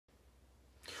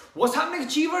What's happening,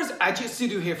 Achievers? Ajit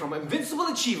Sidhu here from Invincible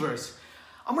Achievers.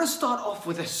 I'm going to start off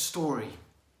with a story.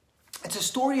 It's a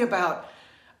story about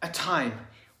a time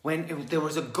when there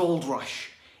was a gold rush,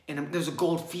 there was a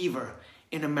gold fever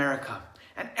in America,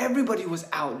 and everybody was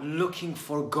out looking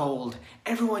for gold.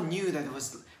 Everyone knew that there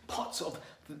was pots of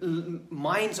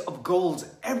mines of gold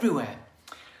everywhere.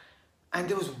 And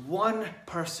there was one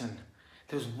person,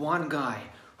 there was one guy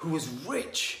who was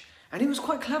rich, and he was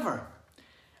quite clever.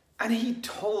 And he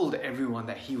told everyone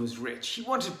that he was rich. He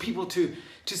wanted people to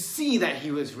see that he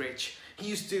was rich. He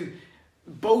used to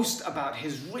boast about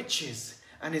his riches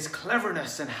and his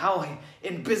cleverness and how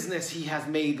in business he has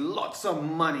made lots of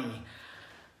money.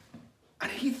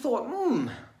 And he thought,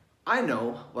 I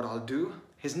know what I'll do.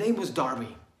 His name was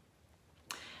Darby.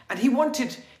 And he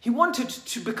wanted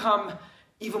to become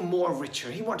even more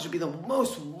richer. He wanted to be the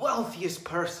most wealthiest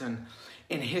person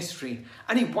in history.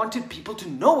 And he wanted people to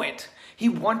know it. He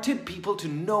wanted people to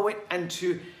know it and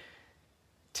to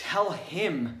tell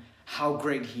him how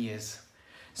great he is.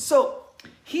 So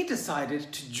he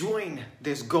decided to join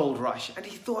this gold rush. And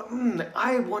he thought,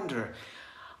 I wonder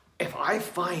if I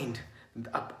find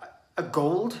a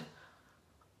gold,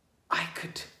 I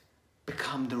could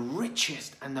become the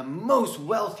richest and the most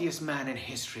wealthiest man in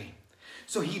history.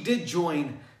 So he did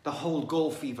join the whole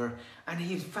gold fever, and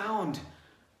he found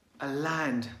a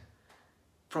land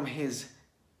from his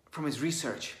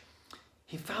research.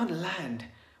 He found land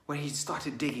where he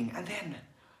started digging, and then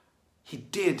he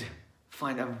did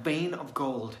find a vein of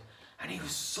gold, and he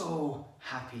was so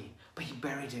happy, but he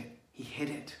buried it, he hid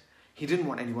it. He didn't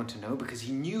want anyone to know because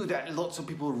he knew that lots of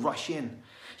people would rush in.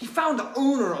 He found the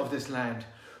owner of this land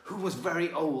who was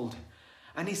very old,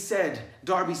 and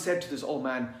Darby said to this old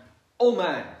man, "Old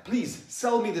man, please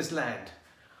sell me this land.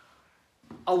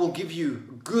 I will give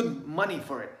you good money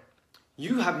for it.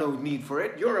 You have no need for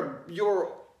it.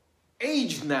 You're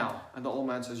aged now." And the old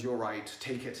man says, "You're right,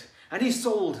 take it." And he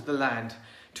sold the land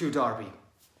to Darby.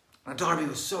 And Darby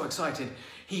was so excited.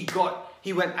 He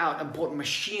went out and bought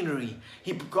machinery.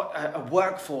 He got a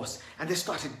workforce, and they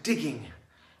started digging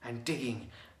and digging.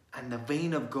 And the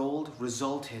vein of gold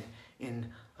resulted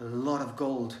in a lot of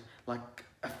gold, like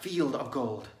a field of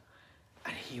gold.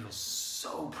 And he was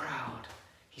so proud.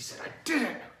 He said, "I did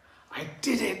it! I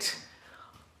did it!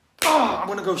 Oh, I'm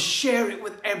gonna go share it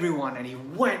with everyone." And he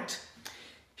went.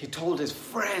 He told his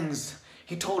friends.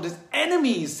 He told his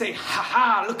enemies, say,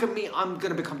 "Ha, look at me, I'm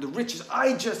gonna become the richest.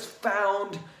 I just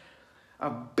found a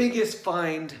biggest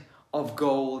find of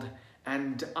gold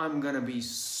and I'm gonna be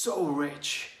so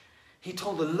rich." He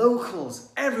told the locals,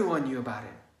 everyone knew about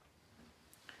it.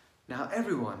 Now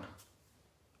everyone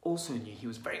also knew he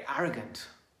was very arrogant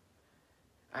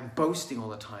and boasting all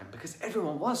the time because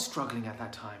everyone was struggling at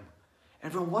that time.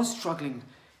 Everyone was struggling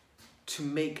to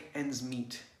make ends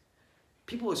meet.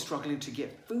 People were struggling to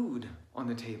get food on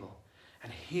the table.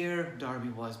 And here Darby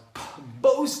was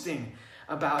boasting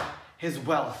about his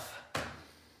wealth.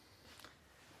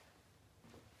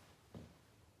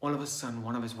 All of a sudden,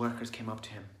 one of his workers came up to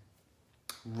him,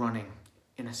 running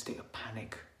in a state of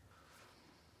panic.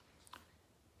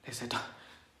 They said,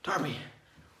 "Darby,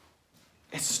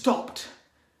 it stopped.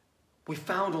 We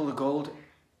found all the gold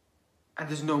and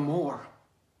there's no more."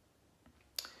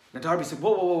 Now Darby said,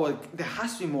 whoa, there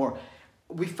has to be more.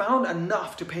 We found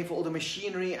enough to pay for all the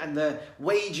machinery and the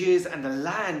wages and the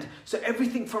land. So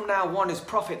everything from now on is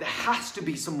profit. There has to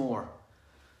be some more.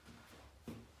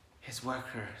 His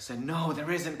worker said, "No,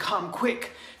 there isn't. Come,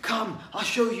 quick. Come, I'll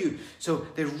show you." So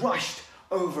they rushed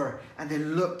over and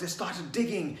they started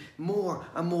digging more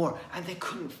and more, and they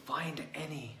couldn't find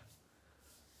any.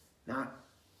 Now,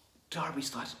 Darby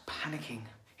started panicking.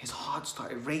 His heart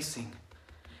started racing.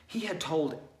 He had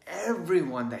told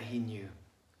everyone that he knew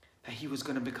that he was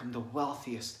going to become the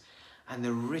wealthiest and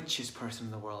the richest person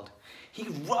in the world. He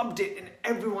rubbed it in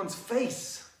everyone's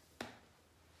face.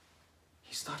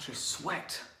 He started to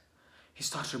sweat. He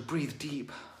started to breathe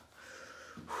deep.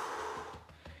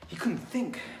 He couldn't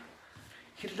think.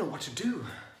 He didn't know what to do.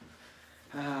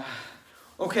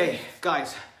 "Okay,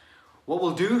 guys, what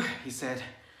we'll do," he said,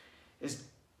 "is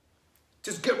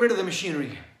just get rid of the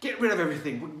machinery. Get rid of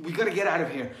everything. We got to get out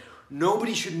of here.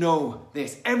 Nobody should know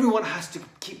this. Everyone has to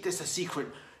keep this a secret.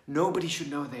 Nobody should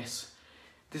know this.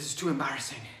 This is too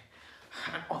embarrassing."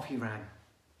 And off he ran.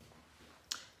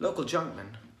 Local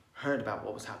junkman heard about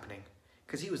what was happening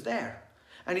because he was there.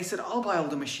 And he said, "I'll buy all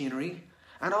the machinery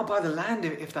and I'll buy the land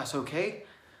if that's okay."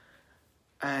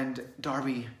 And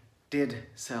Darby did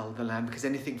sell the land because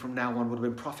anything from now on would have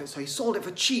been profit. So he sold it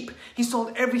for cheap. He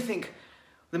sold everything,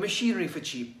 the machinery for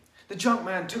cheap. The junk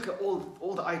man took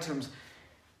all the items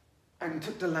and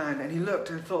took the land, and he looked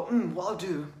and thought, what I'll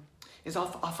do is I'll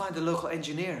find the local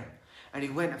engineer. And he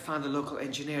went and found the local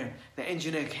engineer. The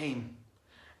engineer came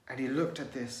and he looked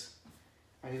at this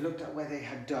and he looked at where they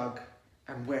had dug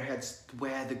and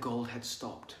where the gold had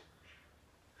stopped.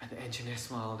 And the engineer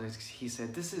smiled as he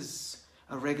said, this is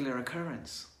a regular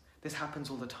occurrence. This happens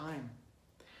all the time.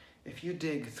 If you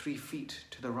dig 3 feet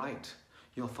to the right,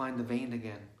 you'll find the vein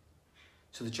again.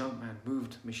 So the junkman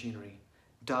moved machinery,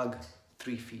 dug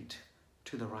 3 feet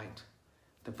to the right.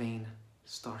 The vein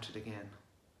started again.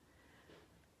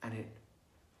 And it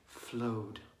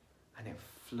flowed, and it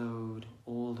flowed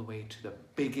all the way to the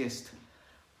biggest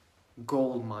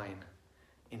gold mine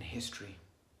in history.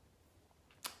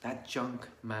 That junk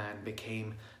man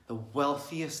became the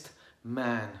wealthiest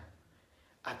man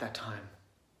at that time.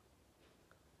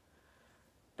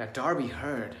 Now Darby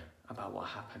heard about what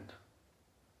happened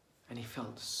and he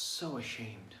felt so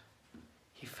ashamed.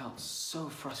 He felt so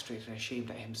frustrated and ashamed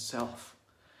at himself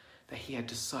that he had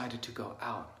decided to go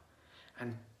out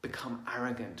and become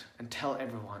arrogant and tell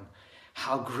everyone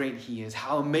how great he is,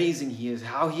 how amazing he is,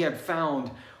 how he had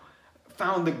found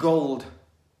the gold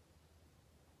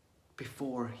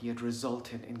before he had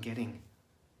resulted in getting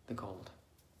the gold.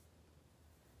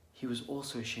 He was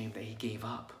also ashamed that he gave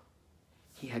up.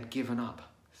 He had given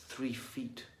up 3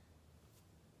 feet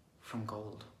from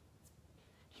gold.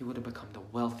 He would have become the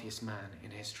wealthiest man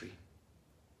in history.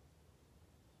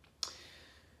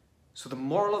 So the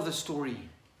moral of the story,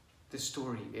 this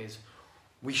story is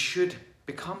we should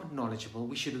become knowledgeable.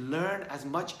 We should learn as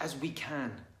much as we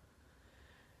can.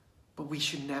 But we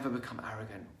should never become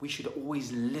arrogant. We should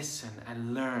always listen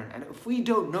and learn. And if we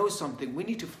don't know something, we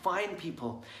need to find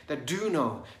people that do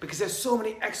know. Because there's so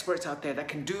many experts out there that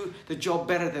can do the job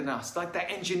better than us. Like that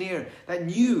engineer that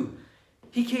knew.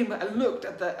 He came and looked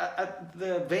at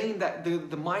the vein,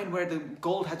 the mine where the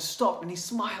gold had stopped, and he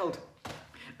smiled.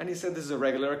 And he said, this is a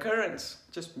regular occurrence.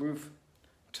 Just move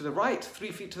to the right,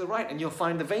 3 feet to the right, and you'll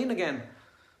find the vein again.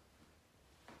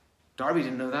 Darby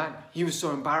didn't know that. He was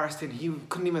so embarrassed and he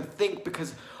couldn't even think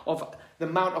because of the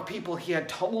amount of people he had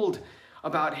told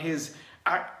about his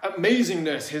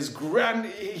amazingness, his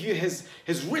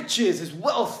riches, his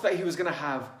wealth that he was going to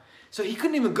have. So he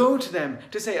couldn't even go to them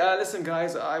to say, listen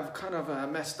guys, I've kind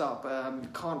of messed up,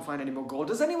 can't find any more gold.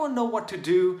 Does anyone know what to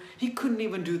do? He couldn't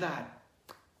even do that.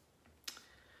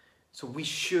 So we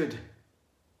should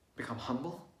become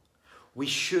humble. We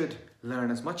should learn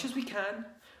as much as we can.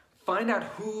 Find out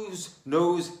who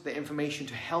knows the information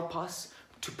to help us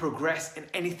to progress in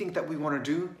anything that we want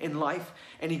to do in life,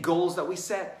 any goals that we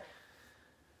set.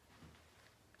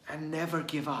 And never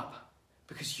give up,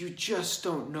 because you just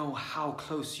don't know how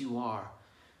close you are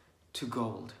to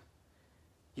gold.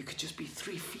 You could just be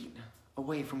 3 feet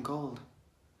away from gold.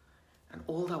 And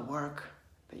all that work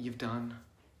that you've done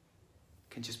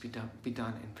can just be done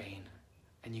in vain.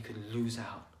 And you could lose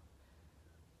out.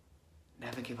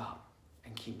 Never give up.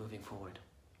 And keep moving forward.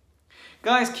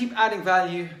 Guys, keep adding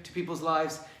value to people's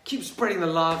lives. Keep spreading the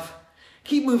love.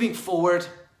 Keep moving forward.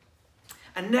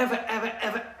 And never, ever,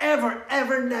 ever, ever,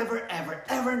 ever, never, ever,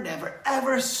 ever, never,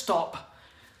 ever stop.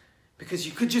 Because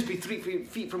you could just be 3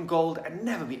 feet from gold and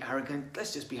never be arrogant.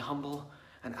 Let's just be humble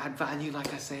and add value,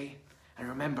 like I say. And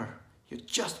remember, you're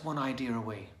just one idea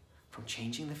away from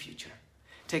changing the future.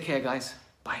 Take care, guys.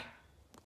 Bye.